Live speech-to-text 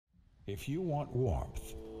If you want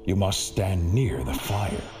warmth, you must stand near the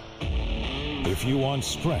fire. If you want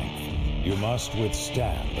strength, you must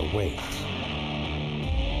withstand the weight.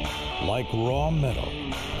 Like raw metal,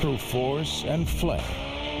 through force and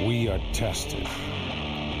flame, we are tested.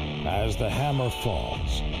 As the hammer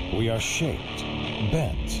falls, we are shaped,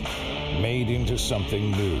 bent, made into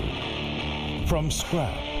something new. From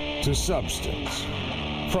scrap to substance,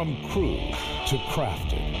 from crude to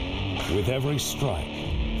crafted, with every strike,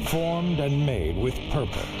 formed and made with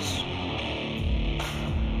purpose.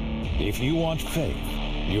 If you want faith,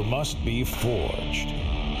 you must be forged,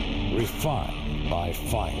 refined by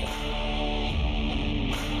fire.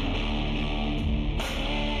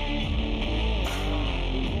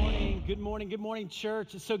 Good morning,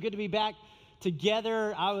 church. It's so good to be back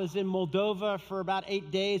together. I was in Moldova for about 8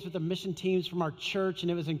 days with the mission teams from our church, and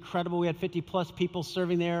it was incredible. We had 50 plus people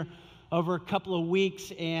serving there over a couple of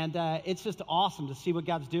weeks, and it's just awesome to see what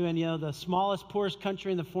God's doing. You know, the smallest, poorest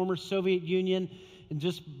country in the former Soviet Union, and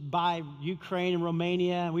just by Ukraine and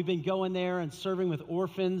Romania, and we've been going there and serving with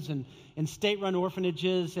orphans and state-run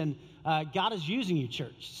orphanages, and God is using you,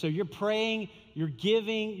 church. So you're praying, you're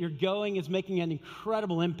giving, you're going. It's making an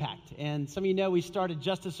incredible impact. And some of you know we started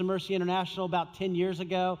Justice and Mercy International about 10 years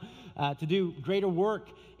ago to do greater work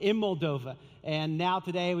in Moldova. And now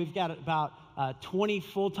today we've got about 20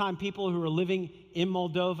 full-time people who are living in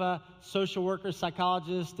Moldova, social workers,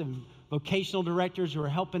 psychologists, and vocational directors who are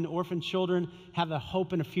helping orphan children have a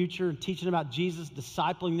hope and a future and teaching about Jesus,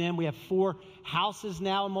 discipling them. We have 4 houses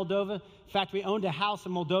now in Moldova. In fact, we owned a house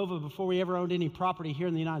in Moldova before we ever owned any property here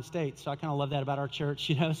in the United States. So I kind of love that about our church,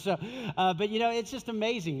 you know. So, but you know, it's just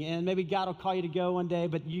amazing. And maybe God will call you to go one day.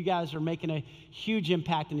 But you guys are making a huge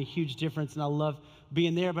impact and a huge difference. And I love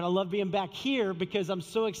being there. But I love being back here because I'm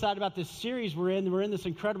so excited about this series we're in. We're in this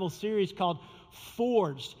incredible series called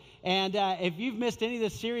Forged. And if you've missed any of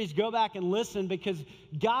this series, go back and listen because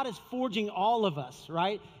God is forging all of us,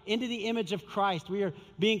 right, into the image of Christ. We are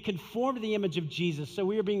being conformed to the image of Jesus. So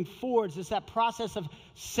we are being forged. It's that process of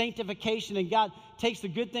sanctification. And God takes the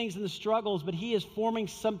good things and the struggles, but He is forming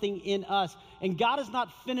something in us. And God is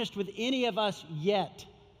not finished with any of us yet.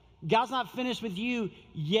 God's not finished with you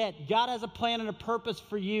yet. God has a plan and a purpose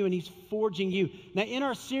for you, and He's forging you. Now, in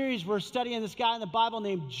our series, we're studying this guy in the Bible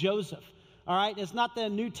named Joseph. All right, it's not the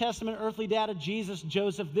New Testament earthly dad of Jesus,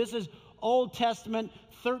 Joseph. This is Old Testament,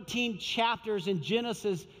 13 chapters in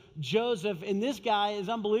Genesis, Joseph. And this guy is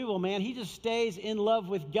unbelievable, man. He just stays in love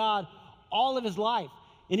with God all of his life.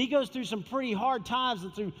 And he goes through some pretty hard times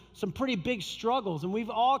and through some pretty big struggles. And we've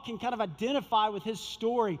all can kind of identify with his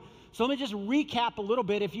story. So let me just recap a little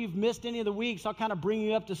bit. If you've missed any of the weeks, I'll kind of bring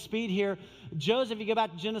you up to speed here. Joseph, you go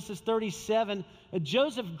back to Genesis 37,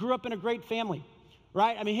 Joseph grew up in a great family.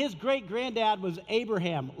 Right? I mean, his great-granddad was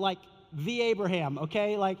Abraham, like the Abraham,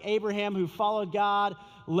 okay? Like Abraham who followed God,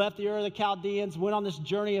 left the Ur of the Chaldeans, went on this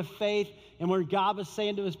journey of faith, and when God was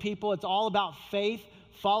saying to his people, it's all about faith,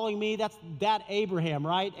 following me, that's that Abraham,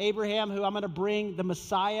 right? Abraham who I'm going to bring the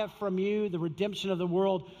Messiah from you, the redemption of the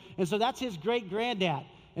world. And so that's his great-granddad.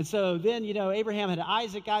 And so then, you know, Abraham had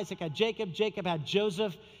Isaac, Isaac had Jacob, Jacob had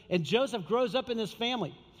Joseph, and Joseph grows up in this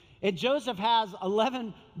family. And Joseph has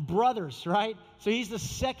 11 brothers, right? So he's the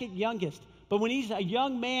second youngest. But when he's a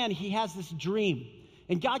young man, he has this dream.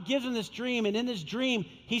 And God gives him this dream. And in this dream,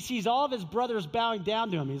 he sees all of his brothers bowing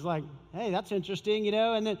down to him. He's like, hey, that's interesting, you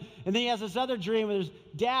know. And then he has this other dream where his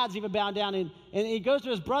dad's even bowing down. And he goes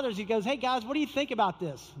to his brothers. He goes, hey, guys, what do you think about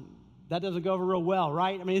this? That doesn't go over real well,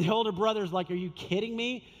 right? I mean, the older brother's like, are you kidding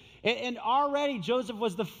me? And already Joseph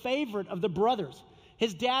was the favorite of the brothers.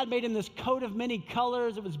 His dad made him this coat of many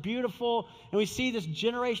colors. It was beautiful. And we see this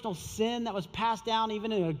generational sin that was passed down.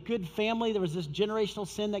 Even in a good family, there was this generational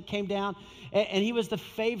sin that came down. And he was the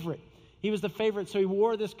favorite. He was the favorite. So he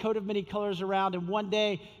wore this coat of many colors around. And one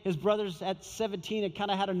day, his brothers at 17 had kind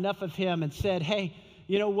of had enough of him and said, hey,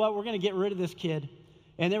 you know what? We're going to get rid of this kid.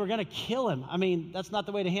 And they were going to kill him. I mean, that's not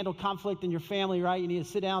the way to handle conflict in your family, right? You need to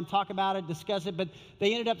sit down, talk about it, discuss it. But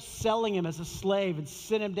they ended up selling him as a slave and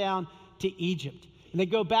sent him down to Egypt. And they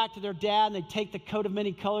go back to their dad, and they take the coat of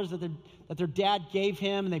many colors that their dad gave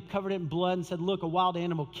him, and they covered it in blood and said, look, a wild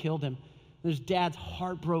animal killed him. And his dad's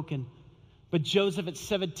heartbroken. But Joseph at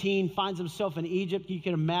 17 finds himself in Egypt. You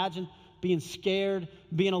can imagine being scared,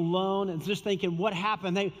 being alone, and just thinking, what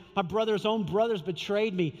happened? My brother's own brothers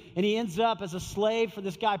betrayed me. And he ends up as a slave for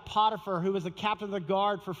this guy Potiphar, who was the captain of the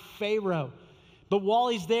guard for Pharaoh. But while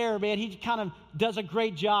he's there, man, he kind of does a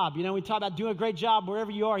great job. You know, we talk about doing a great job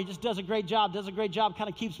wherever you are. He just does a great job, kind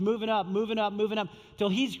of keeps moving up, till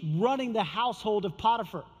he's running the household of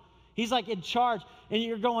Potiphar. He's like in charge. and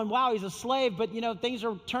you're going, wow, he's a slave, but things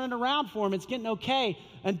are turning around for him. It's getting okay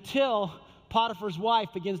until Potiphar's wife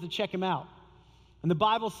begins to check him out. And the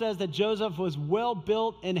Bible says that Joseph was well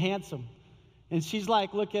built and handsome. And she's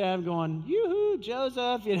like looking at him going, yoo-hoo,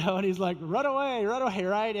 Joseph, and he's like, run away,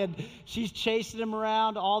 right? And she's chasing him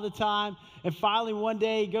around all the time. And finally one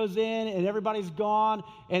day he goes in and everybody's gone,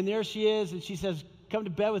 and there she is, and she says, come to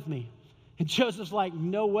bed with me. And Joseph's like,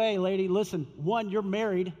 no way, lady. Listen, one, you're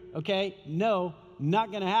married, okay? No, not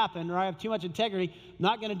going to happen, or I have too much integrity.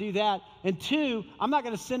 Not going to do that. And two, I'm not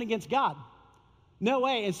going to sin against God. No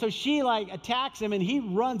way. And so she attacks him, and he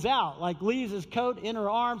runs out, leaves his coat in her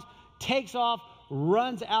arms, takes off,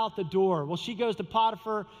 runs out the door. Well, she goes to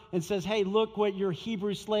Potiphar and says, hey, look what your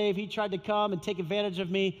Hebrew slave, he tried to come and take advantage of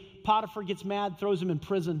me. Potiphar gets mad, throws him in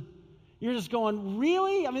prison. You're just going,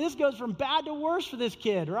 really? I mean, this goes from bad to worse for this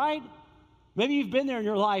kid, right? Maybe you've been there in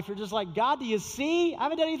your life. You're just like, God, do you see? I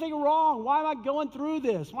haven't done anything wrong. Why am I going through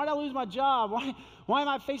this? Why did I lose my job? Why am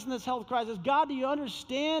I facing this health crisis? God, do you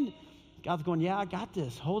understand? God's going, yeah, I got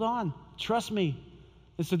this. Hold on. Trust me.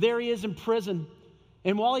 And so there he is in prison.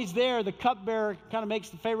 And while he's there, the cupbearer kind of makes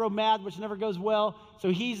the Pharaoh mad, which never goes well. So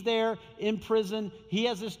he's there in prison. He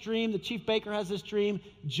has this dream. The chief baker has this dream.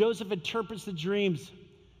 Joseph interprets the dreams.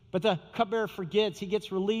 But the cupbearer forgets. He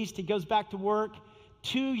gets released. He goes back to work.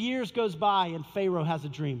 2 years goes by, and Pharaoh has a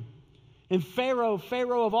dream. And Pharaoh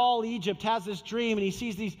of all Egypt, has this dream, and he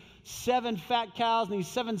sees these 7 fat cows and these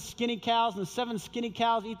 7 skinny cows, and the 7 skinny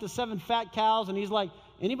cows eat the 7 fat cows. And he's like,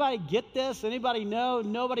 anybody get this? Anybody know?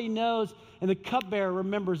 Nobody knows. And the cupbearer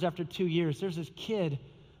remembers after 2 years, there's this kid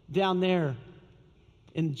down there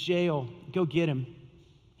in jail. Go get him.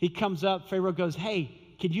 He comes up. Pharaoh goes, hey,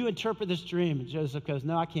 can you interpret this dream? And Joseph goes,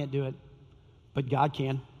 no, I can't do it, but God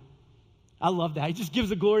can. I love that. He just gives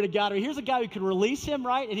the glory to God. Here's a guy who can release him,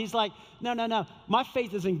 right? And he's like, no. My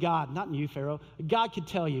faith is in God, not in you, Pharaoh. God can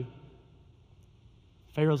tell you.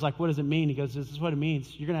 Pharaoh's like, what does it mean? He goes, this is what it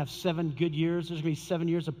means. You're going to have 7 good years. There's going to be 7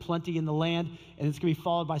 years of plenty in the land, and it's going to be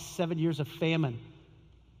followed by 7 years of famine.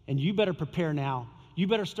 And you better prepare now. You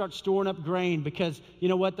better start storing up grain, because you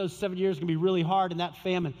know what? Those 7 years are going to be really hard in that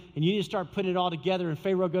famine. And you need to start putting it all together. And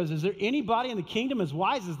Pharaoh goes, is there anybody in the kingdom as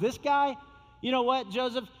wise as this guy? You know what,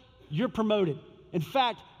 Joseph? You're promoted. In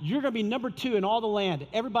fact, you're going to be number 2 in all the land.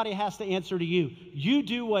 Everybody has to answer to you. You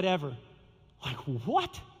do whatever. Like,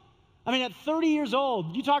 what? I mean, at 30 years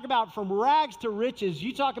old, you talk about from rags to riches.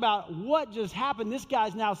 You talk about what just happened. This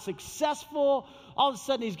guy's now successful. All of a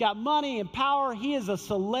sudden, he's got money and power. He is a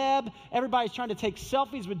celeb. Everybody's trying to take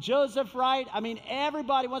selfies with Joseph, right? I mean,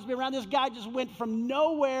 everybody wants to be around. This guy just went from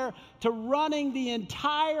nowhere to running the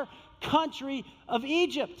entire country of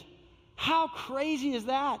Egypt. How crazy is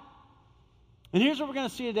that? And here's what we're going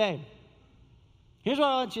to see today. Here's what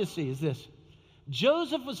I want you to see is this.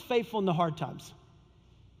 Joseph was faithful in the hard times.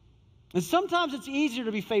 And sometimes it's easier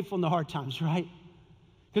to be faithful in the hard times, right?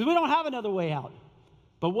 Because we don't have another way out.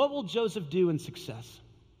 But what will Joseph do in success?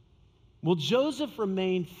 Will Joseph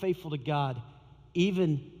remain faithful to God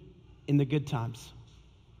even in the good times?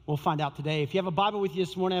 We'll find out today. If you have a Bible with you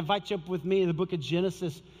this morning, I invite you up with me in the book of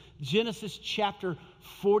Genesis. Genesis chapter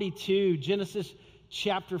 42. Genesis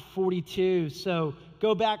chapter 42. So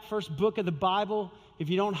go back, first book of the Bible. If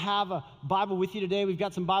you don't have a Bible with you today, we've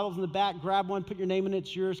got some Bibles in the back. Grab one, put your name in it,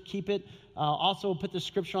 it's yours, keep it. Also, we'll put the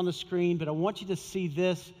scripture on the screen, but I want you to see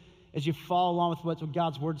this as you follow along with what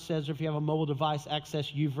God's word says, or if you have a mobile device, access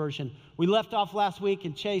YouVersion. We left off last week,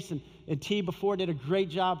 and Chase and T before did a great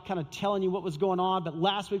job kind of telling you what was going on, but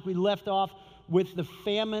last week we left off with the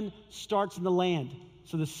famine starts in the land.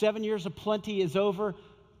 So the 7 years of plenty is over.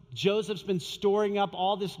 Joseph's been storing up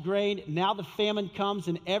all this grain. Now the famine comes,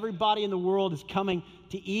 and everybody in the world is coming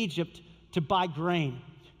to Egypt to buy grain.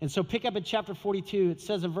 And so pick up in chapter 42. It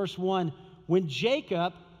says in verse 1, when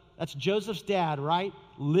Jacob, that's Joseph's dad, right?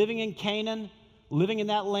 Living in Canaan, living in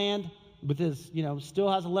that land with his,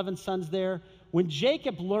 still has 11 sons there. When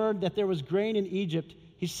Jacob learned that there was grain in Egypt,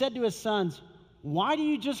 he said to his sons, why do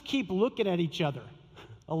you just keep looking at each other?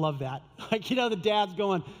 I love that. The dad's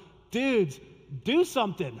going, dudes, do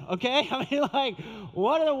something, okay? I mean,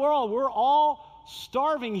 what in the world? We're all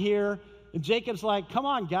starving here. And Jacob's like, come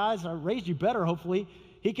on, guys, I raised you better, hopefully.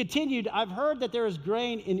 He continued, I've heard that there is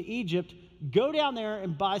grain in Egypt. Go down there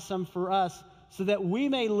and buy some for us so that we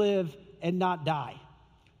may live and not die.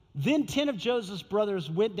 Then 10 of Joseph's brothers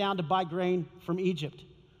went down to buy grain from Egypt.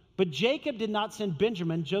 But Jacob did not send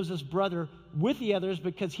Benjamin, Joseph's brother, with the others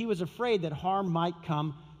because he was afraid that harm might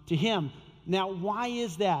come to him. Now, why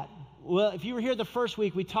is that? Well, if you were here the first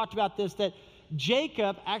week, we talked about this, that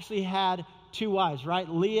Jacob actually had 2 wives, right?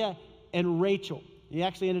 Leah and Rachel. He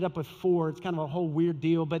actually ended up with 4. It's kind of a whole weird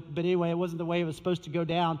deal, but anyway, it wasn't the way it was supposed to go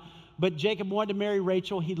down. But Jacob wanted to marry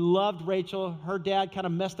Rachel. He loved Rachel. Her dad kind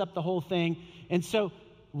of messed up the whole thing. And so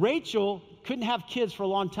Rachel couldn't have kids for a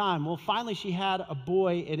long time. Well, finally she had a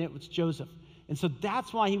boy, and it was Joseph. And so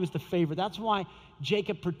that's why he was the favorite. That's why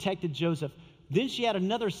Jacob protected Joseph. Then she had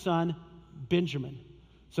another son, Benjamin.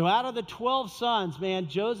 So out of the 12 sons, man,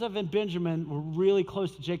 Joseph and Benjamin were really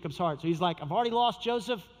close to Jacob's heart. So he's like, I've already lost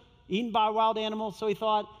Joseph, eaten by wild animals. So he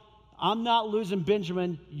thought, I'm not losing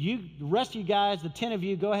Benjamin. The rest of you guys, the 10 of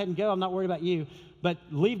you, go ahead and go. I'm not worried about you. But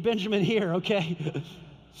leave Benjamin here, okay?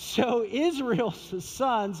 So Israel's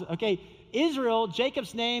sons, okay, Israel,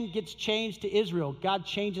 Jacob's name gets changed to Israel. God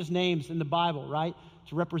changes names in the Bible, right?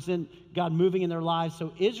 To represent God moving in their lives.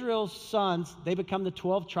 So Israel's sons, they become the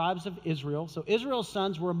 12 tribes of Israel. So Israel's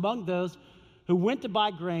sons were among those who went to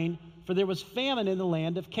buy grain, for there was famine in the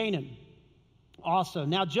land of Canaan. Also,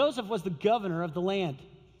 now Joseph was the governor of the land.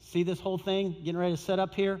 See this whole thing getting ready to set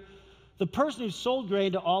up here? The person who sold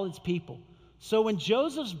grain to all its people. So when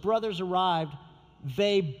Joseph's brothers arrived,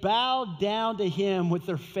 they bowed down to him with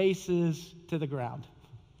their faces to the ground.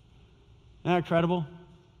 Isn't that incredible?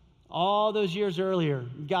 All those years earlier,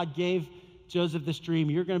 God gave Joseph this dream.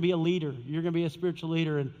 You're going to be a leader. You're going to be a spiritual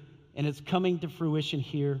leader, and it's coming to fruition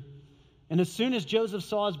here. And as soon as Joseph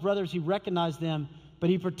saw his brothers, he recognized them, but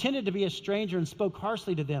he pretended to be a stranger and spoke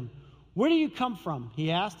harshly to them. Where do you come from?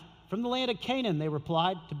 He asked. From the land of Canaan, they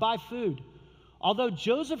replied, to buy food. Although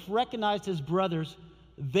Joseph recognized his brothers,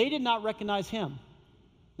 they did not recognize him.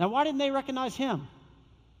 Now, why didn't they recognize him?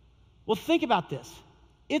 Well, think about this.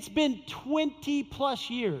 It's been 20 plus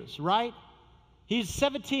years, right? He's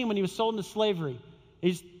 17 when he was sold into slavery.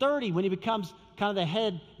 He's 30 when he becomes kind of the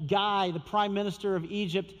head guy, the prime minister of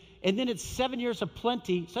Egypt. And then it's 7 years of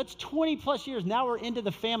plenty. So that's 20 plus years. Now we're into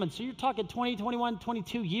the famine. So you're talking 20, 21,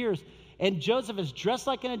 22 years. And Joseph is dressed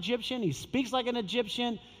like an Egyptian. He speaks like an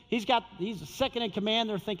Egyptian. He's second in command.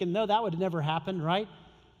 They're thinking, no, that would never happen, right?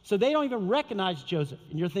 So they don't even recognize Joseph.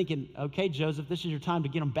 And you're thinking, okay, Joseph, this is your time to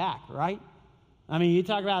get them back, right? I mean, you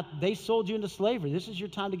talk about they sold you into slavery. This is your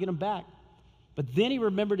time to get them back. But then he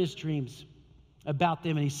remembered his dreams about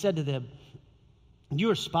them, and he said to them, you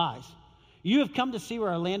are spies. You have come to see where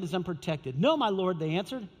our land is unprotected. No, my lord, they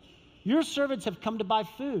answered. Your servants have come to buy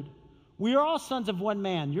food. We are all sons of one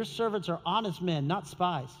man. Your servants are honest men, not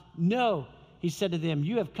spies. No, he said to them,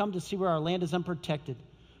 you have come to see where our land is unprotected.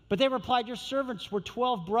 But they replied, your servants were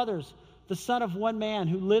 12 brothers, the son of one man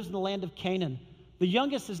who lives in the land of Canaan. The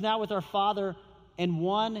youngest is now with our father, and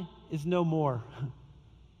one is no more.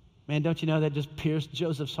 Man, don't you know that just pierced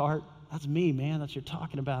Joseph's heart? That's me, man. That's what you're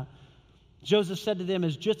talking about. Joseph said to them,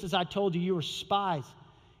 just as I told you, you are spies.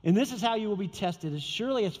 And this is how you will be tested. As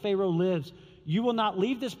surely as Pharaoh lives, you will not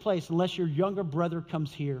leave this place unless your younger brother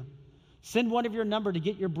comes here. Send one of your number to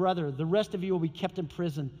get your brother. The rest of you will be kept in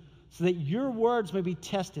prison, so that your words may be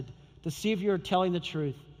tested to see if you are telling the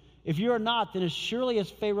truth. If you are not, then as surely as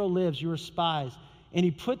Pharaoh lives, you are spies. And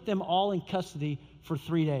he put them all in custody for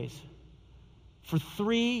 3 days. For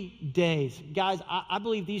 3 days. Guys, I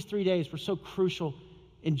believe these 3 days were so crucial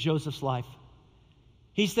in Joseph's life.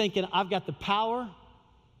 He's thinking, I've got the power.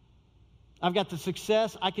 I've got the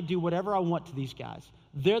success. I could do whatever I want to these guys.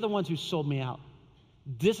 They're the ones who sold me out.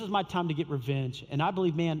 This is my time to get revenge. And I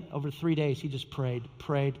believe, man, over 3 days, he just prayed.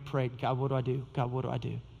 God, what do I do? God, what do I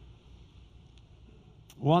do?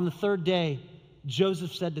 Well, on the third day,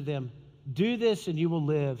 Joseph said to them, do this and you will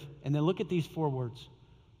live. And then look at these 4 words.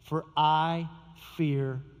 For I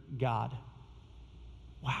fear God.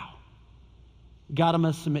 Wow. God, I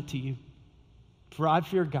must submit to you. For I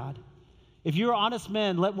fear God. If you are honest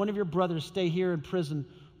men, let one of your brothers stay here in prison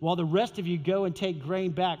while the rest of you go and take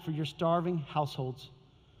grain back for your starving households.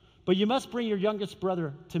 But you must bring your youngest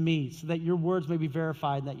brother to me so that your words may be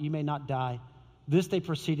verified and that you may not die. This they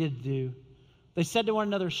proceeded to do. They said to one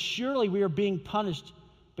another, surely we are being punished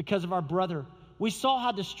because of our brother. We saw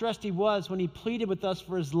how distressed he was when he pleaded with us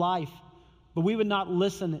for his life, but we would not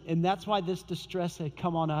listen, and that's why this distress had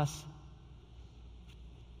come on us.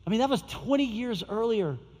 I mean, that was 20 years earlier,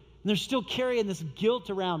 and they're still carrying this guilt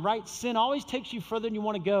around, right? Sin always takes you further than you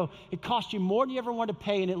want to go. It costs you more than you ever wanted to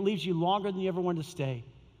pay, and it leaves you longer than you ever wanted to stay.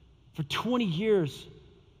 For 20 years,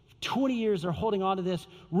 they're holding on to this.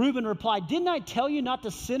 Reuben replied, didn't I tell you not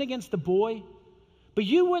to sin against the boy? But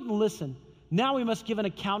you wouldn't listen. Now we must give an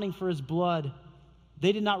accounting for his blood.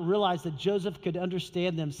 They did not realize that Joseph could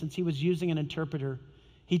understand them since he was using an interpreter.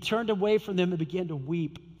 He turned away from them and began to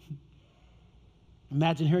weep.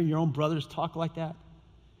 Imagine hearing your own brothers talk like that.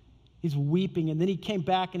 He's weeping, and then he came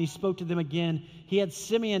back and he spoke to them again. He had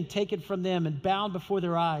Simeon taken from them and bound before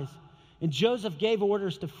their eyes. And Joseph gave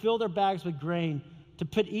orders to fill their bags with grain, to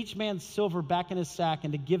put each man's silver back in his sack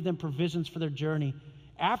and to give them provisions for their journey.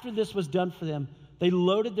 After this was done for them, they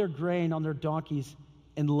loaded their grain on their donkeys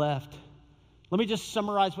and left. Let me just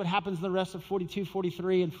summarize what happens in the rest of 42,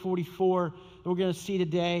 43, and 44 that we're going to see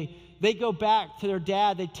today. They go back to their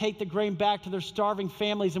dad. They take the grain back to their starving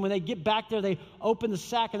families. And when they get back there, they open the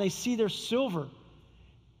sack and they see their silver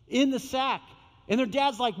in the sack. And their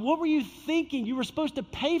dad's like, what were you thinking? You were supposed to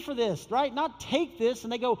pay for this, right? Not take this.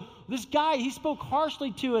 And they go, this guy, he spoke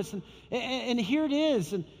harshly to us. And here it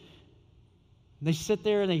is. And they sit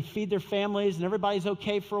there and they feed their families and everybody's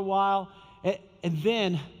okay for a while. And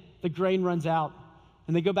then the grain runs out.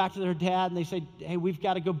 And they go back to their dad and they say, hey, we've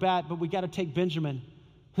got to go back, but we got to take Benjamin.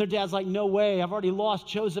 Their dad's like, no way. I've already lost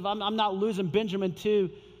Joseph. I'm not losing Benjamin too.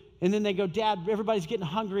 And then they go, Dad, everybody's getting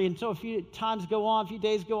hungry. And so a few times go on, a few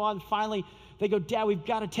days go on. Finally, they go, Dad, we've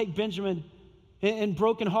got to take Benjamin. And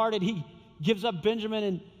brokenhearted, he gives up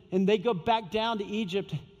Benjamin. And they go back down to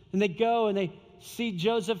Egypt. And they go and they see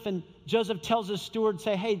Joseph. And Joseph tells his steward,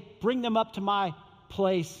 say, hey, bring them up to my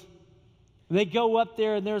place. And they go up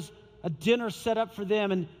there and there's a dinner set up for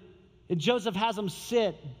them. And Joseph has them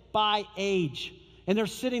sit by age. And they're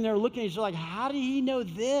sitting there looking at each other like, how did he know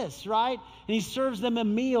this, right? And he serves them a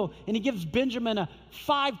meal, and he gives Benjamin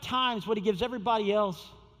 5 times what he gives everybody else.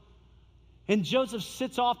 And Joseph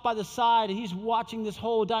sits off by the side, and he's watching this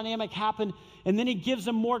whole dynamic happen. And then he gives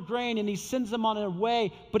them more grain, and he sends them on their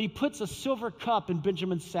way. But he puts a silver cup in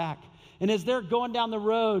Benjamin's sack. And as they're going down the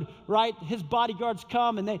road, right, his bodyguards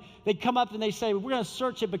come, and they come up and they say, we're going to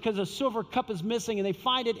search it because a silver cup is missing. And they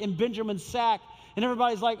find it in Benjamin's sack. And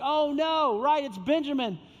everybody's like, oh no, right, it's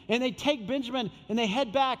Benjamin. And they take Benjamin and they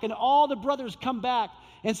head back and all the brothers come back.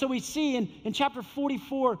 And so we see in chapter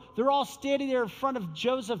 44, they're all standing there in front of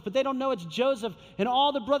Joseph, but they don't know it's Joseph. And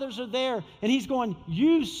all the brothers are there and he's going,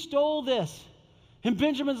 you stole this. And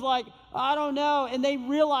Benjamin's like, I don't know. And they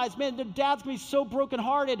realize, man, their dad's going to be so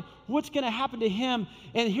brokenhearted. What's going to happen to him?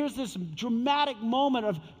 And here's this dramatic moment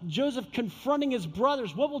of Joseph confronting his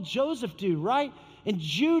brothers. What will Joseph do, right? And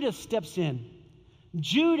Judah steps in.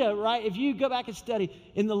 Judah, right, if you go back and study,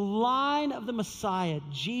 in the line of the Messiah,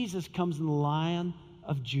 Jesus comes in the line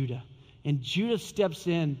of Judah. And Judah steps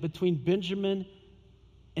in between Benjamin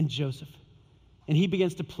and Joseph. And he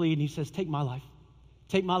begins to plead, and he says, take my life.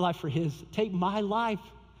 Take my life for his. Take my life.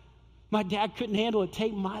 My dad couldn't handle it.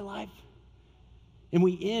 Take my life. And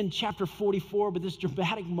we end chapter 44 with this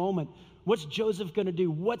dramatic moment. What's Joseph going to do?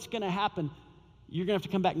 What's going to happen? You're going to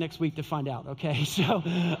have to come back next week to find out, okay? So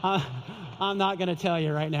I'm not going to tell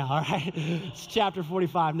you right now, all right? It's chapter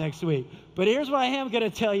 45 next week. But here's what I am going to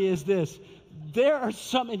tell you is this. There are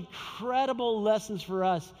some incredible lessons for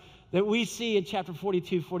us that we see in chapter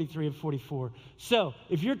 42, 43, and 44. So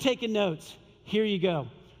if you're taking notes, here you go.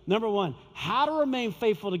 Number 1, how to remain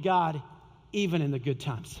faithful to God even in the good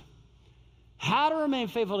times. How to remain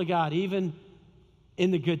faithful to God even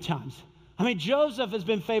in the good times. I mean, Joseph has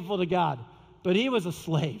been faithful to God. But he was a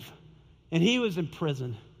slave, and he was in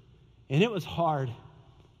prison, and it was hard.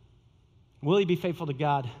 Will he be faithful to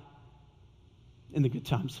God in the good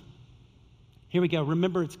times? Here we go.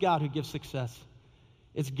 Remember, it's God who gives success.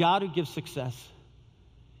 It's God who gives success.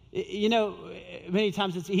 You know, many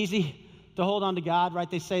times it's easy to hold on to God,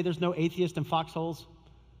 right? They say there's no atheist in foxholes.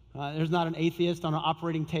 There's not an atheist on an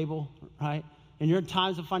operating table, right? And you're in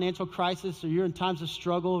times of financial crisis or you're in times of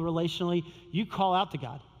struggle relationally, you call out to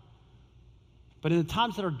God. But in the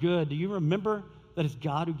times that are good, do you remember that it's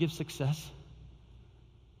God who gives success?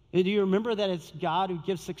 And do you remember that it's God who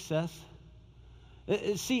gives success?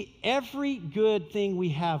 See, every good thing we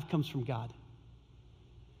have comes from God.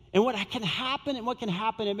 And what can happen,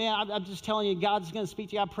 and man, I'm just telling you, God's going to speak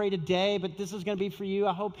to you. I pray today, but this is going to be for you,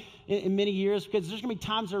 I hope, in many years, because there's going to be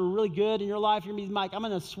times that are really good in your life. You're going to be like, I'm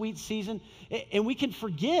in a sweet season. And we can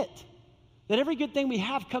forget that every good thing we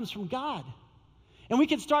have comes from God. And we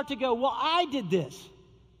can start to go, well, I did this,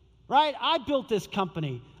 right? I built this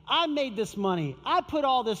company. I made this money. I put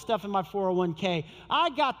all this stuff in my 401k. I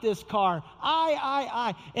got this car.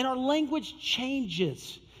 I. And our language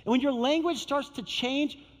changes. And when your language starts to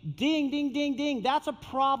change, ding, ding, ding, ding, that's a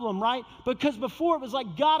problem, right? Because before it was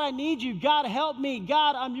like, God, I need you. God, help me.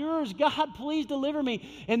 God, I'm yours. God, please deliver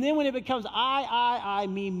me. And then when it becomes I,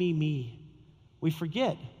 me, we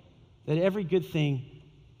forget that every good thing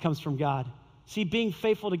comes from God. See, being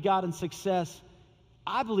faithful to God in success,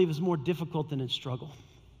 I believe, is more difficult than in struggle.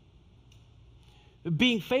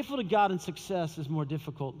 Being faithful to God in success is more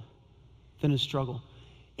difficult than in struggle.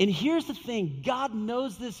 And here's the thing, God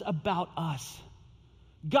knows this about us.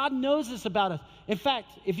 God knows this about us. In fact,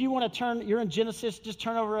 if you want to turn, you're in Genesis, just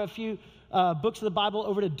turn over a few books of the Bible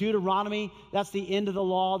over to Deuteronomy. That's the end of the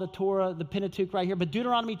law, the Torah, the Pentateuch right here. But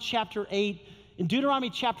Deuteronomy chapter 8. In Deuteronomy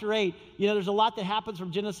chapter 8, there's a lot that happens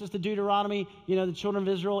from Genesis to Deuteronomy. The children of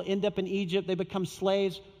Israel end up in Egypt. They become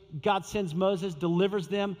slaves. God sends Moses, delivers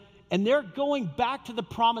them. And they're going back to the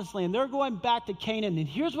promised land. They're going back to Canaan. And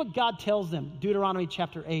here's what God tells them. Deuteronomy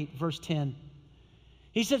chapter 8, verse 10.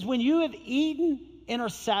 He says, when you have eaten and are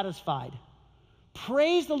satisfied,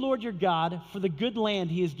 praise the Lord your God for the good land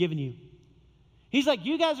he has given you. He's like,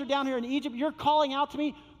 you guys are down here in Egypt. You're calling out to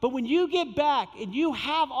me. But when you get back and you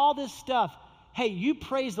have all this stuff, hey, you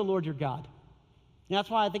praise the Lord your God. And that's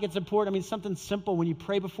why I think it's important. Something simple when you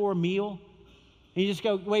pray before a meal. And you just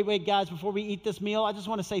go, wait, guys, before we eat this meal, I just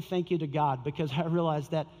want to say thank you to God because I realize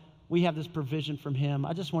that we have this provision from him.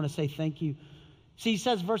 I just want to say thank you. See, he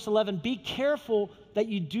says, verse 11, be careful that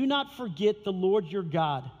you do not forget the Lord your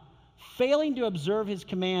God, failing to observe his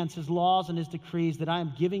commands, his laws, and his decrees that I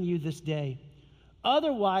am giving you this day.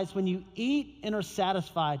 Otherwise, when you eat and are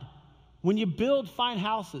satisfied, when you build fine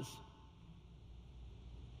houses,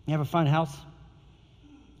 you have a fine house,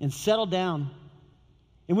 and settle down,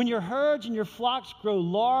 and when your herds and your flocks grow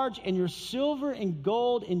large and your silver and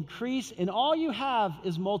gold increase and all you have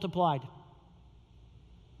is multiplied.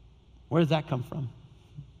 Where does that come from?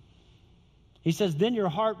 He says, then your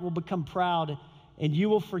heart will become proud and you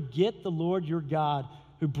will forget the Lord your God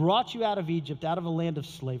who brought you out of Egypt, out of a land of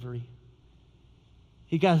slavery.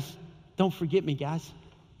 You guys, don't forget me, guys.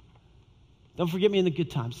 Don't forget me in the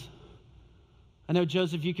good times. I know,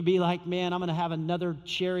 Joseph, you could be like, man, I'm going to have another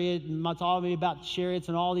chariot, and it's all going to be about chariots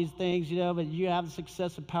and all these things, but you have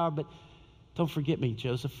success and power, but don't forget me,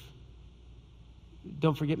 Joseph.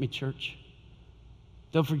 Don't forget me, church.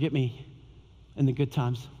 Don't forget me in the good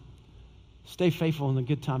times. Stay faithful in the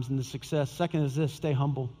good times and the success. Second is this, stay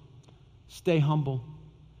humble. Stay humble.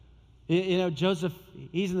 Joseph,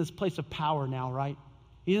 he's in this place of power now, right?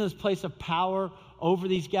 He's in this place of power over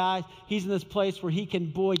these guys. He's in this place where he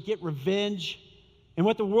can, get revenge. And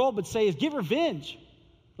what the world would say is, get revenge.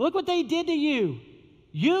 Look what they did to you.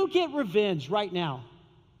 You get revenge right now.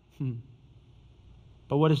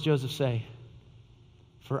 But what does Joseph say?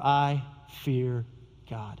 For I fear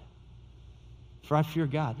God. For I fear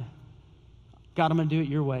God. God, I'm going to do it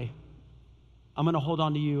your way. I'm going to hold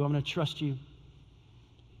on to you. I'm going to trust you.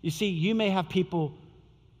 You see, you may have people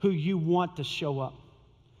who you want to show up.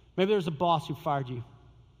 Maybe there's a boss who fired you.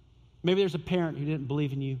 Maybe there's a parent who didn't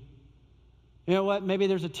believe in you. You know what? Maybe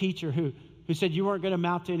there's a teacher who said you weren't going to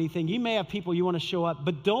amount to anything. You may have people you want to show up,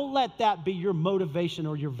 but don't let that be your motivation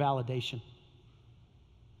or your validation.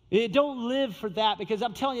 Don't live for that, because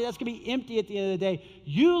I'm telling you, that's going to be empty at the end of the day.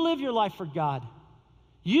 You live your life for God.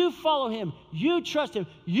 You follow him. You trust him.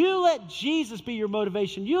 You let Jesus be your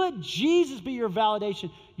motivation. You let Jesus be your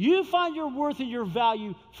validation. You find your worth and your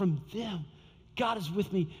value from them. God is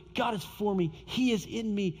with me. God is for me. He is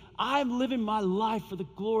in me. I'm living my life for the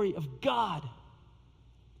glory of God,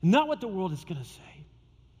 not what the world is going to say.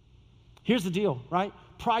 Here's the deal, right?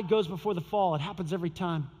 Pride goes before the fall. It happens every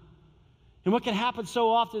time. And what can happen so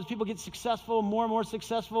often is people get successful, and more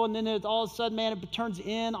successful, and then all of a sudden, man, it turns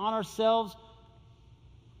in on ourselves.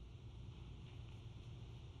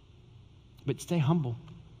 But stay humble.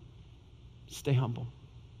 Stay humble.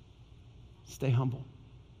 Stay humble.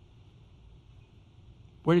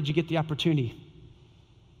 Where did you get the opportunity?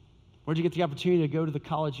 Where did you get the opportunity to go to the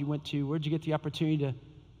college you went to? Where did you get the opportunity to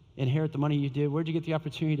inherit the money you did? Where did you get the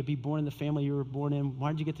opportunity to be born in the family you were born in?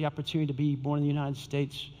 Why did you get the opportunity to be born in the United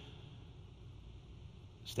States?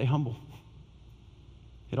 Stay humble.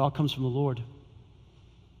 It all comes from the Lord.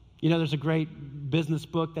 There's a great business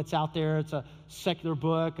book that's out there. It's a secular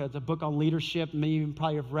book. It's a book on leadership. Many of you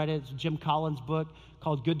probably have read it. It's Jim Collins' book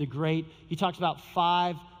called Good to Great. He talks about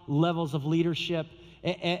 5 levels of leadership.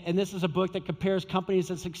 And this is a book that compares companies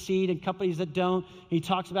that succeed and companies that don't. He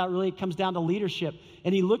talks about really it comes down to leadership.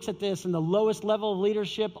 And he looks at this in the lowest level of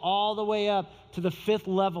leadership all the way up to the 5th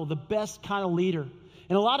level, the best kind of leader.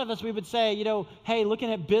 And a lot of us, we would say, hey,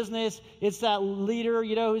 looking at business, it's that leader,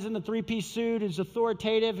 who's in the 3-piece suit, who's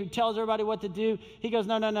authoritative, who tells everybody what to do. He goes,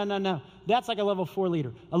 no. That's like a level 4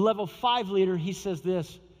 leader. A level 5 leader, he says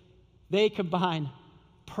this, they combine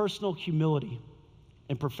personal humility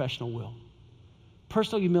and professional will.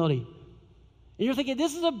 Personal humility. And you're thinking,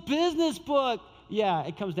 this is a business book. Yeah,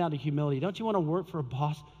 it comes down to humility. Don't you want to work for a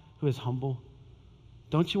boss who is humble?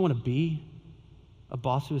 Don't you want to be a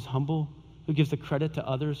boss who is humble, who gives the credit to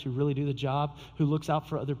others, who really do the job, who looks out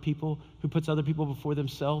for other people, who puts other people before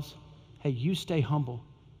themselves? Hey, you stay humble.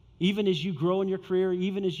 Even as you grow in your career,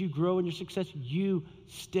 even as you grow in your success, you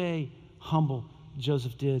stay humble.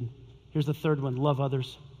 Joseph did. Here's the third one, love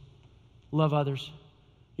others. Love others.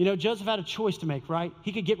 You know, Joseph had a choice to make, right?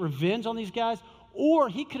 He could get revenge on these guys, or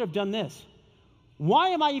he could have done this. Why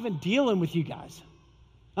am I even dealing with you guys?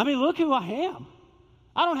 I mean, look who I am.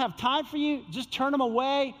 I don't have time for you. Just turn them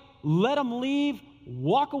away, let them leave,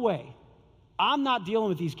 walk away. I'm not dealing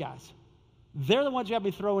with these guys. They're the ones you have me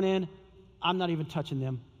throwing in. I'm not even touching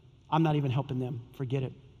them. I'm not even helping them. Forget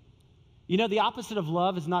it. You know, the opposite of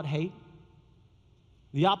love is not hate.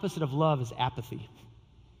 The opposite of love is apathy.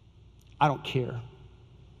 I don't care.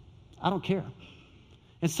 I don't care.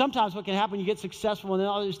 And sometimes what can happen, you get successful and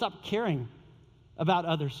then you stop caring about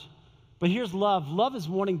others. But here's love. Love is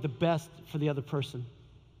wanting the best for the other person.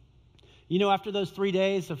 You know, after those 3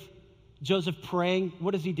 days of Joseph praying,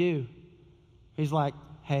 what does he do? He's like,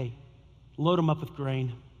 hey, load them up with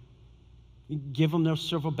grain. Give them their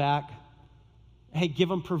silver back. Hey, give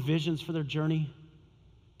them provisions for their journey.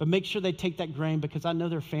 But make sure they take that grain because I know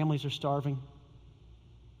their families are starving.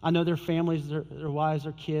 I know their families, their wives,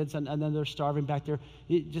 their kids, and then they're starving back there.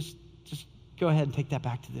 Just go ahead and take that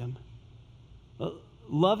back to them.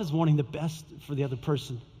 Love is wanting the best for the other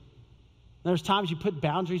person. There's times you put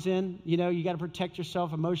boundaries in. You know, you got to protect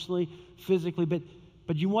yourself emotionally, physically,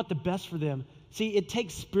 but you want the best for them. See, it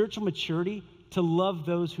takes spiritual maturity to love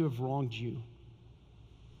those who have wronged you.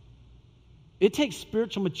 It takes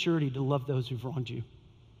spiritual maturity to love those who've wronged you.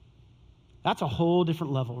 That's a whole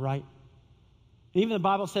different level, right? Even the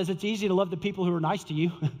Bible says it's easy to love the people who are nice to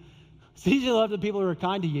you. It's easy to love the people who are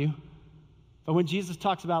kind to you. But when Jesus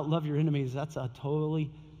talks about love your enemies, that's a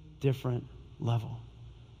totally different level.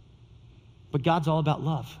 But God's all about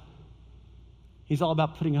love. He's all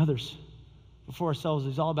about putting others before ourselves.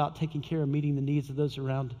 He's all about taking care of meeting the needs of those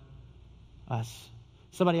around us.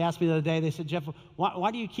 Somebody asked me the other day, they said, Jeff,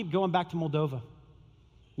 why do you keep going back to Moldova?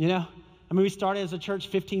 You know, I mean, we started as a church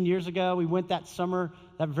 15 years ago. We went that summer,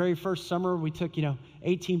 that very first summer, we took,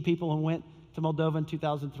 18 people and went to Moldova in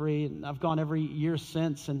 2003. And I've gone every year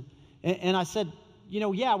since. And I said,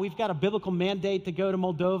 yeah, we've got a biblical mandate to go to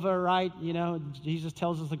Moldova, right? You know, Jesus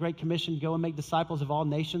tells us the Great Commission, go and make disciples of all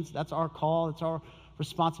nations. That's our call. It's our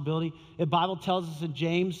responsibility. The Bible tells us in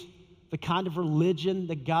James, the kind of religion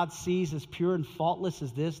that God sees as pure and faultless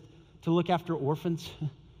is this, to look after orphans.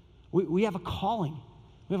 We have a calling.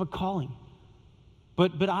 We have a calling.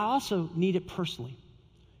 But I also need it personally.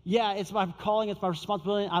 Yeah, it's my calling. It's my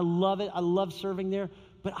responsibility. I love it. I love serving there.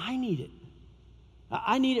 But I need it.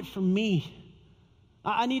 I need it for me.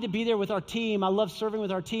 I need to be there with our team. I love serving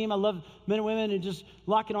with our team. I love men and women and just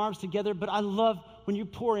locking arms together. But I love when you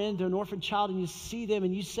pour into an orphan child and you see them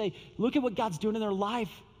and you say, look at what God's doing in their life.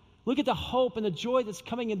 Look at the hope and the joy that's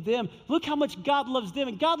coming in them. Look how much God loves them.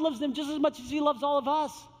 And God loves them just as much as he loves all of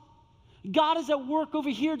us. God is at work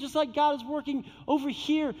over here just like God is working over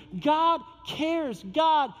here. God cares.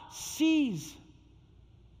 God sees.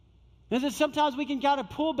 And then sometimes we can kind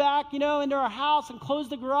of pull back, into our house and close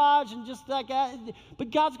the garage and just like that.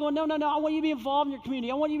 But God's going, no. I want you to be involved in your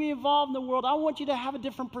community. I want you to be involved in the world. I want you to have a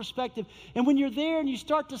different perspective. And when you're there and you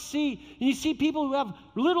start to see, and you see people who have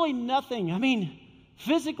literally nothing. I mean,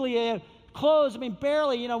 physically, clothes,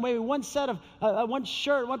 barely, maybe one set of, one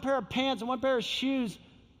shirt, one pair of pants, and one pair of shoes.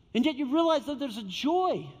 And yet you realize that there's a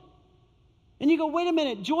joy. And you go, wait a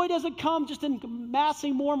minute, joy doesn't come just in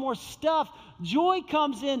amassing more and more stuff. Joy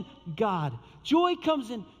comes in God. Joy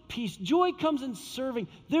comes in peace. Joy comes in serving.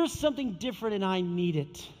 There's something different and I need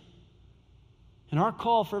it. And our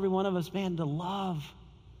call for every one of us, man, to love.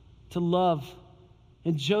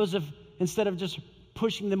 And Joseph, instead of just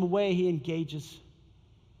pushing them away, he engages.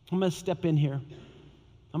 I'm going to step in here.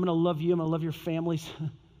 I'm going to love you. I'm going to love your families.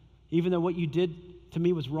 Even though what you did to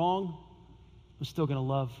me was wrong, I'm still going to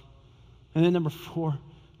love. And then number 4,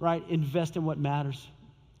 right? Invest in what matters.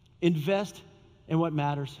 Invest in what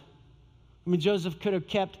matters. Joseph could have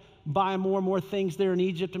kept buying more and more things there in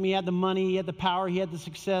Egypt. He had the money, he had the power, he had the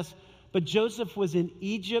success. But Joseph was in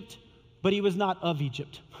Egypt, but he was not of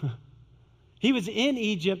Egypt. He was in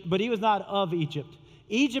Egypt, but he was not of Egypt.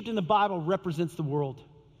 Egypt in the Bible represents the world.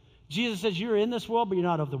 Jesus says, you're in this world, but you're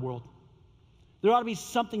not of the world. There ought to be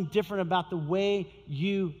something different about the way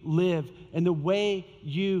you live and the way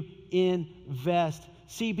you invest.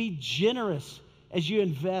 See, be generous as you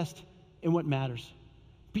invest in what matters.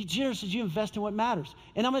 Be generous as you invest in what matters.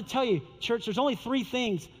 And I'm going to tell you, church, there's only 3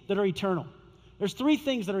 things that are eternal. There's 3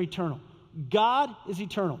 things that are eternal. God is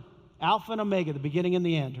eternal. Alpha and Omega, the beginning and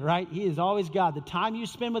the end, right? He is always God. The time you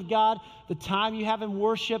spend with God, the time you have in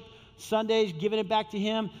worship, Sundays, giving it back to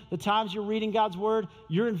him, the times you're reading God's word,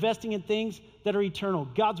 you're investing in things that are eternal.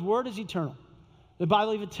 God's word is eternal. The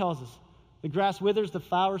Bible even tells us, the grass withers, the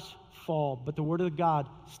flowers fall, but the word of God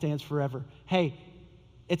stands forever. Hey,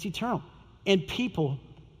 it's eternal. And people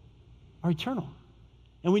are eternal.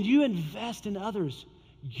 And when you invest in others,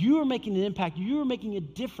 you're making an impact. You're making a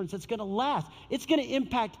difference that's going to last. It's going to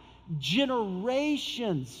impact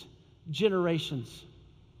generations.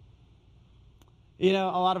 You know,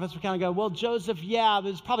 a lot of us would kind of go, well, Joseph, yeah, it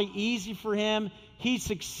was probably easy for him. He's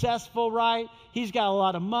successful, right? He's got a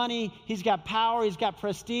lot of money. He's got power. He's got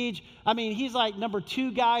prestige. I mean, he's like number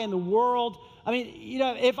 2 guy in the world. I mean, you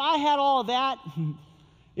know, if I had all of that,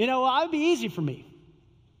 you know, it would be easy for me.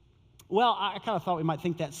 Well, I kind of thought we might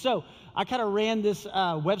think that. So I kind of ran this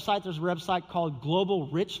website. There's a website called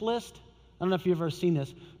Global Rich List. I don't know if you've ever seen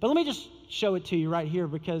this, but let me just show it to you right here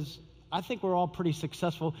because I think we're all pretty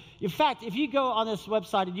successful. In fact, if you go on this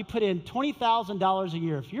website and you put in $20,000 a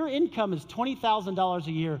year, if your income is $20,000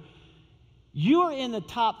 a year, you are in the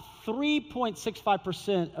top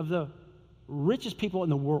 3.65% of the richest people in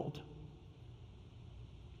the world.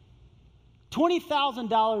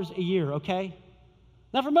 $20,000 a year, okay?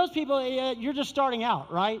 Now, for most people, you're just starting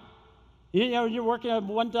out, right? You know, you're working at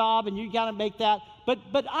one job and you got to make that.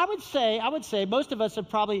 But I would say most of us have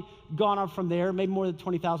probably gone on from there, maybe more than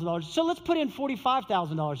 $20,000. So let's put in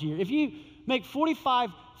 $45,000 a year. If you make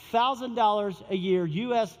 $45,000 a year,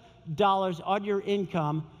 U.S. dollars on your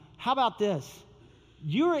income, how about this?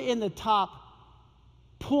 You're in the top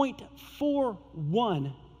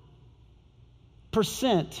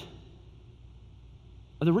 0.41%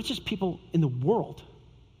 of the richest people in the world.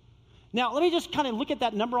 Now, let me just kind of look at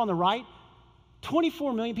that number on the right.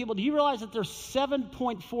 24 million people. Do you realize that there's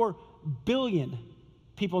 7.4 billion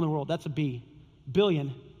people in the world? That's a B.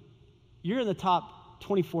 Billion. You're in the top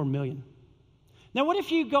 24 million. Now, what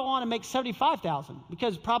if you go on and make 75,000?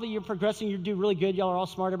 Because probably you're progressing, you do really good, y'all are all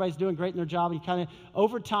smart, everybody's doing great in their job, and you kind of,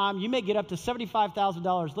 over time, you may get up to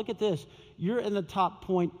 $75,000. Look at this. You're in the top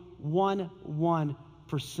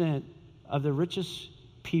 0.11% of the richest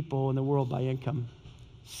people in the world by income.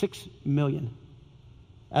 6 million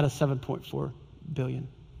out of 7.4 billion.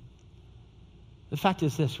 The fact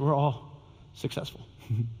is this, we're all successful.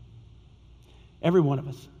 Every one of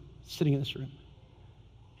us sitting in this room.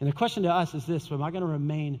 And the question to us is this, am I going to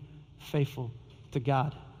remain faithful to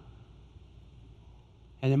God?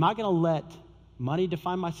 And am I going to let money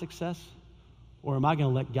define my success, or am I going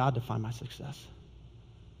to let God define my success?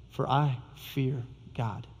 For I fear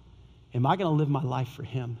God. Am I going to live my life for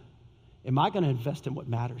Him? Am I going to invest in what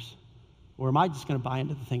matters? Or am I just going to buy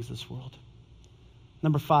into the things of this world?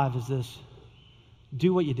 Number 5 is this.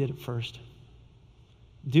 Do what you did at first.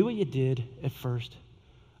 Do what you did at first.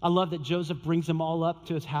 I love that Joseph brings them all up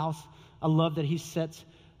to his house. I love that he sets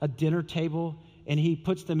a dinner table and he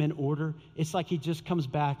puts them in order. It's like he just comes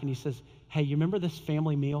back and he says, hey, you remember this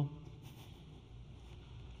family meal?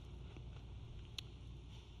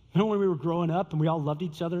 Remember when we were growing up and we all loved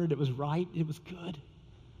each other and it was right? It was good.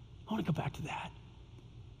 I want to go back to that.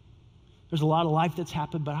 There's a lot of life that's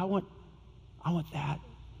happened, but I want that.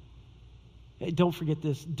 Hey, don't forget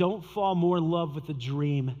this. Don't fall more in love with the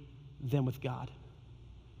dream than with God.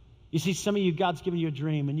 You see, some of you, God's given you a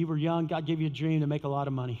dream. When you were young, God gave you a dream to make a lot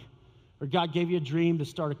of money. Or God gave you a dream to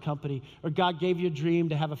start a company. Or God gave you a dream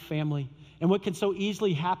to have a family. And what can so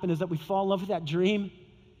easily happen is that we fall in love with that dream.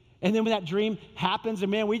 And then when that dream happens, and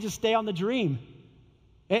man, we just stay on the dream.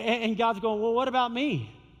 And God's going, well, what about me?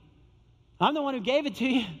 I'm the one who gave it to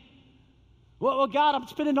you. Well, God, I'm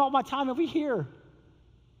spending all my time over here.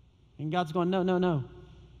 And God's going, no.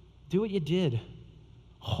 Do what you did.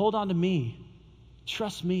 Hold on to me.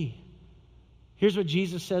 Trust me. Here's what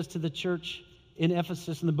Jesus says to the church in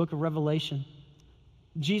Ephesus in the book of Revelation.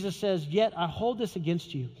 Jesus says, yet I hold this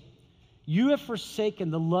against you. You have forsaken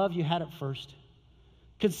the love you had at first.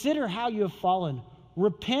 Consider how you have fallen.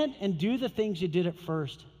 Repent and do the things you did at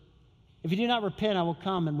first. If you do not repent, I will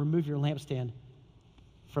come and remove your lampstand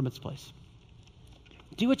from its place.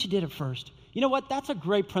 Do what you did at first. You know what? That's a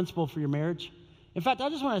great principle for your marriage. In fact, I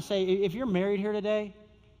just want to say, if you're married here today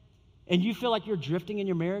and you feel like you're drifting in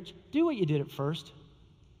your marriage, do what you did at first.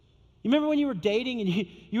 You remember when you were dating and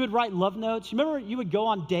you would write love notes? You remember you would go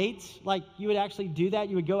on dates? Like you would actually do that?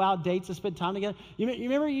 You would go out dates and spend time together? You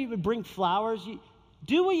remember you would bring flowers?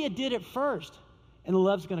 Do what you did at first, and the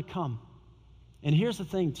love's going to come. And here's the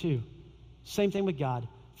thing, too. Same thing with God.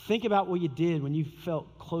 Think about what you did when you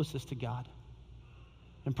felt closest to God.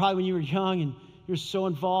 And probably when you were young and you were so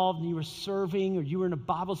involved and you were serving or you were in a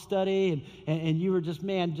Bible study and you were just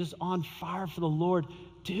on fire for the Lord.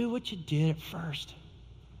 Do what you did at first.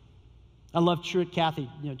 I love Truett Cathy.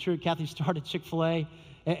 Truett Cathy started Chick-fil-A,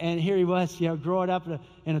 and here he was, growing up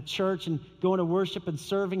in a church and going to worship and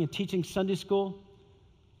serving and teaching Sunday school.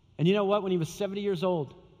 And you know what? When he was 70 years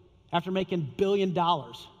old, after making $1 billion,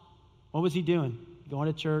 what was he doing?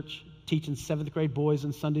 Going to church, teaching 7th grade boys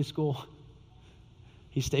in Sunday school.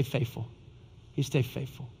 He stayed faithful. He stayed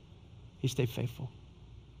faithful. He stayed faithful.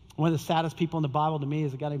 One of the saddest people in the Bible to me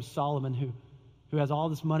is a guy named Solomon who has all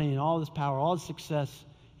this money and all this power, all this success,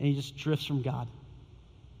 and he just drifts from God.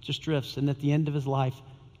 Just drifts. And at the end of his life,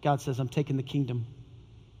 God says, I'm taking the kingdom.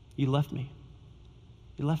 You left me.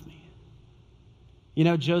 You left me. You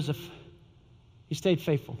know, Joseph, he stayed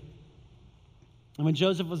faithful. And when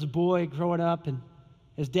Joseph was a boy growing up and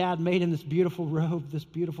his dad made him this beautiful robe, this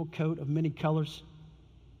beautiful coat of many colors,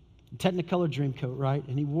 Technicolor dream coat, right?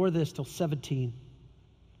 And he wore this till 17.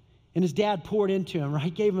 And his dad poured into him, right?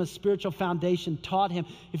 He gave him a spiritual foundation, taught him.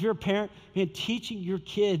 If you're a parent, man, teaching your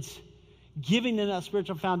kids, giving them that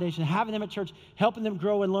spiritual foundation, having them at church, helping them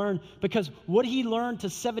grow and learn. Because what he learned to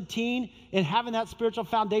 17 and having that spiritual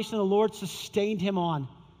foundation of the Lord sustained him on.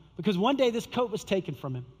 Because one day this coat was taken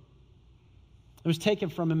from him. It was taken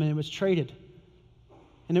from him and it was traded.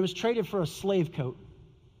 And it was traded for a slave coat.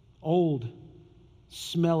 Old,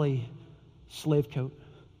 smelly slave coat.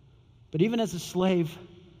 But even as a slave,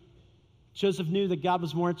 Joseph knew that God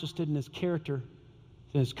was more interested in his character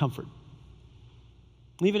than his comfort.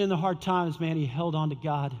 Even in the hard times, man, he held on to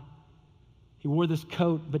God. He wore this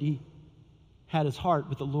coat, but he had his heart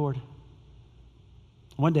with the Lord.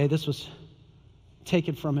 One day, this was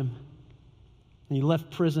taken from him, and he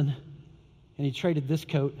left prison, and he traded this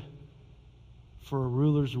coat for a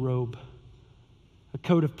ruler's robe, a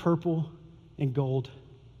coat of purple and gold.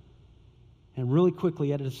 And really quickly,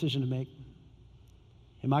 he had a decision to make.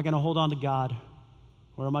 Am I going to hold on to God,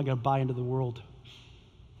 or am I going to buy into the world?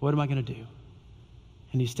 What am I going to do?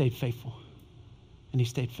 And he stayed faithful, and he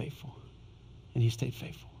stayed faithful, and he stayed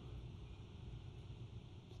faithful.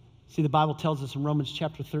 See, the Bible tells us in Romans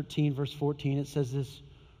chapter 13, verse 14, it says this,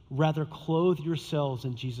 rather clothe yourselves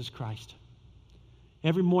in Jesus Christ.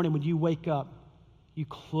 Every morning when you wake up, you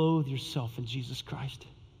clothe yourself in Jesus Christ.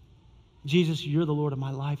 Jesus, you're the Lord of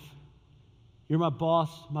my life. You're my boss,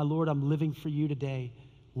 my Lord, I'm living for you today.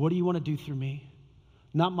 What do you want to do through me?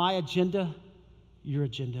 Not my agenda, your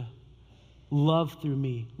agenda. Love through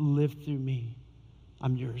me, live through me.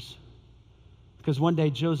 I'm yours. Because one day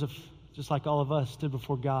Joseph, just like all of us, stood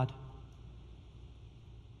before God.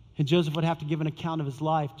 And Joseph would have to give an account of his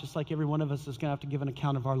life, just like every one of us is going to have to give an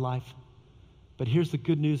account of our life. But here's the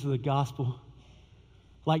good news of the gospel.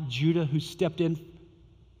 Like Judah, who stepped in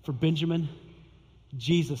for Benjamin,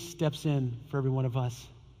 Jesus steps in for every one of us.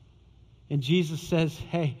 And Jesus says,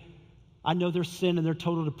 hey, I know their sin and their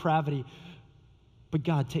total depravity, but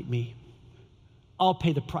God, take me. I'll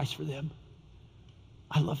pay the price for them.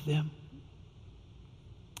 I love them.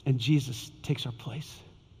 And Jesus takes our place.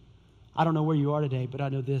 I don't know where you are today, but I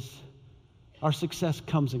know this. Our success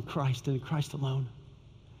comes in Christ and in Christ alone.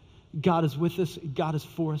 God is with us. God is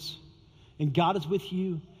for us. And God is with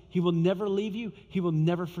you. He will never leave you. He will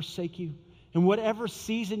never forsake you. And whatever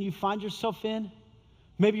season you find yourself in,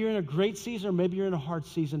 maybe you're in a great season or maybe you're in a hard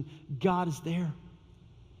season, God is there.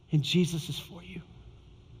 And Jesus is for you.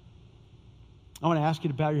 I want to ask you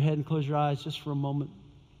to bow your head and close your eyes just for a moment.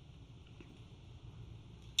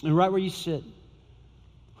 And right where you sit,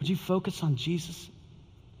 would you focus on Jesus?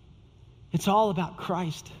 It's all about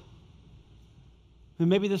Christ. And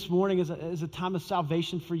maybe this morning is a time of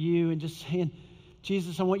salvation for you and just saying,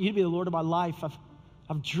 Jesus, I want you to be the Lord of my life.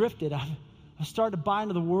 I've drifted. I've started to buy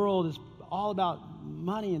into the world. It's all about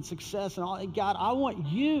money and success and all. And God, I want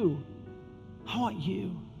you. I want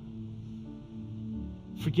you.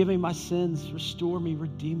 Forgive me my sins. Restore me.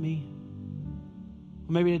 Redeem me.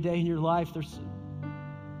 Maybe today in your life there's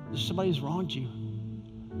somebody who's wronged you.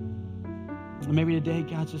 And maybe today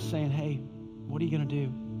God's just saying, hey, what are you going to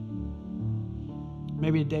do?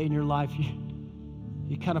 Maybe today in your life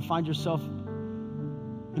you kind of find yourself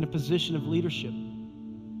in a position of leadership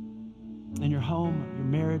in your home, your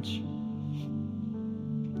marriage,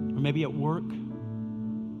 or maybe at work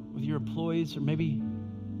with your employees, or maybe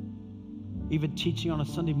even teaching on a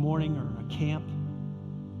Sunday morning or a camp.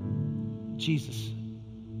 Jesus,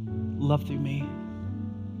 love through me.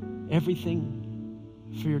 Everything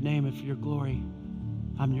for your name and for your glory,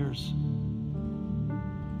 I'm yours.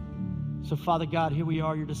 So, Father God, here we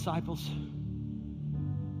are, your disciples.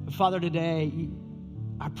 But Father, today,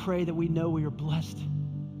 I pray that we know we are blessed.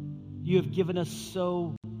 You have given us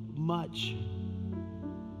so much.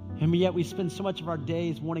 And yet we spend so much of our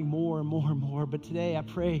days wanting more and more and more. But today, I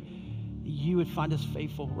pray that you would find us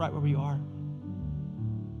faithful right where we are.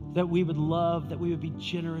 That we would love, that we would be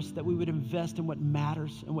generous, that we would invest in what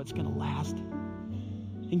matters and what's going to last.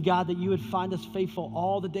 And God, that you would find us faithful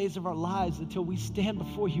all the days of our lives until we stand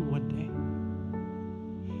before you one day.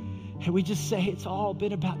 And we just say it's all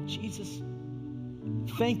been about Jesus.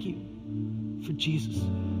 Thank you for Jesus.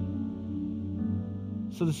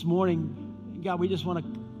 So this morning, God, we just want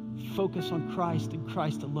to focus on Christ and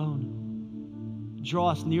Christ alone. Draw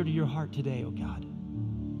us near to your heart today, oh God.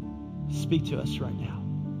 Speak to us right now.